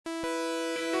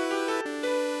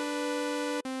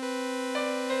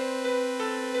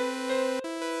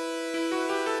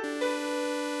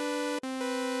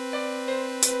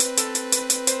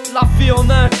vie en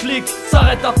un clic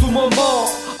s'arrête à tout moment.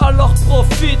 Alors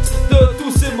profite de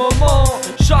tous ces moments.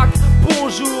 Chaque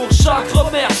bonjour, chaque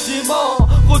remerciement,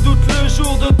 redoute le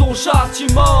jour de ton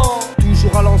châtiment.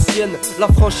 Toujours à l'ancienne, la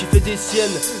franchise fait des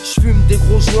siennes. J'fume des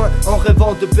gros joints en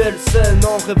rêvant de belles scènes,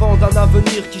 en rêvant d'un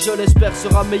avenir qui je l'espère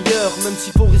sera meilleur. Même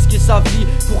s'il faut risquer sa vie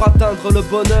pour atteindre le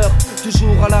bonheur.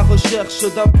 Toujours à la recherche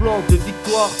d'un plan de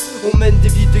victoire. On mène des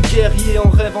vies de guerriers en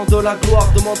rêvant de la gloire.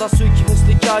 Demande à ceux qui vont se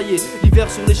l'écailler l'hiver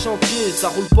sur les chantiers. Ça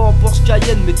roule pas en Porsche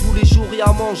Cayenne mais tous les jours y a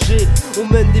à manger.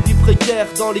 On mène des vies précaires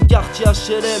dans les quartiers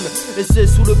HLM. Et c'est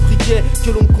sous le briquet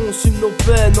que l'on consume nos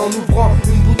peines. En ouvrant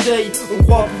une bouteille, on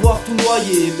croit pouvoir tout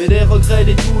noyer. Mais les regrets,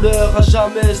 les douleurs à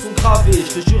jamais sont gravés.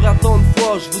 Je te jure à tant de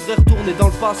fois, je voudrais retourner dans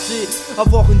le passé,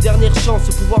 avoir une dernière chance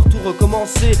et pouvoir tout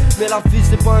recommencer. Mais la vie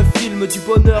c'est pas un film, du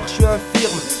bonheur je suis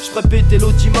infirme. Je ferais péter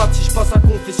l'audimat si je passe à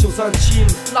confessions intimes.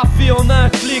 La vie en un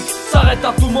clic s'arrête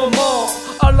à tout moment.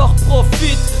 Alors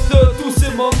profite de tous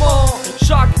ces moments.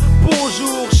 Chaque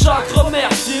bonjour, chaque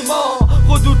remerciement,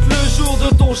 redoute le jour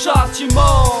de ton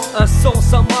châtiment. Un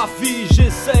sens à ma vie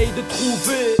j'essaye de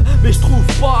trouver, mais je trouve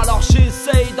pas alors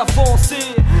j'essaye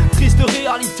d'avancer. Triste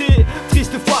réalité,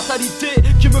 triste fatalité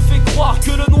qui me fait croire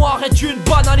que le noir est une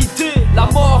banalité. La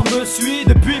mort me suit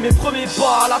depuis mes premiers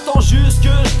pas. Elle attend juste que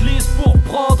je glisse pour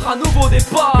prendre un nouveau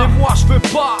départ. Mais moi je peux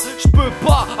pas,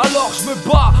 alors je me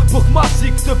bats pour que ma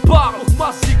musique te parle, pour que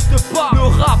ma musique te parle. Le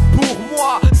rap pour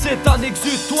moi c'est un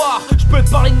exutoire. Je peux te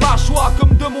parler de ma joie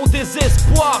comme de mon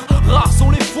désespoir. Rares sont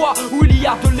les fois où il y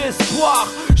a de l'espoir.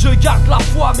 Je garde la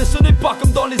foi mais ce n'est pas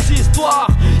comme dans les histoires.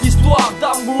 Histoire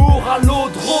d'amour à l'eau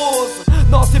de rose.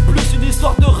 Non c'est plus une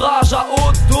histoire de rage à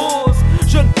haute dose.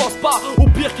 Je ne pense pas au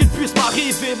pire qu'il puisse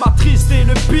m'arriver. Ma triste et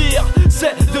le pire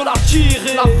c'est de la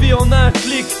tirer. La vie en un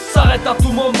clic s'arrête à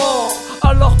tout moment.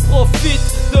 Alors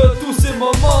profite de tous ces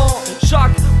moments.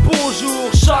 Chaque bonjour,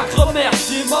 chaque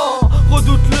remerciement,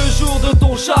 redoute le jour de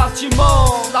ton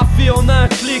châtiment. La vie en un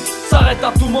clic s'arrête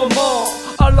à tout moment.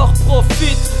 Alors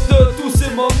profite de tous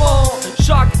ces moments.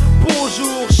 Chaque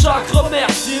bonjour, chaque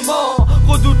remerciement,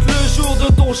 redoute le jour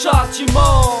de ton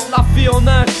châtiment. La vie en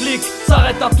un clic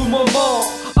s'arrête à tout moment.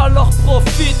 Alors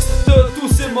profite de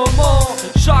tous ces moments.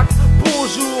 Chaque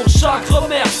bonjour, chaque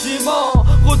remerciement,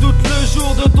 redoute le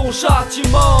jour de ton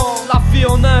châtiment. La vie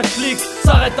en un clic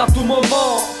s'arrête à tout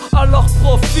moment. Alors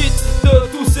profite de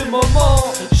tous ces moments.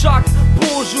 Chaque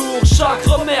bonjour, chaque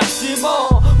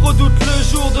remerciement, redoute le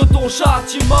jour de ton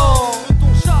châtiment.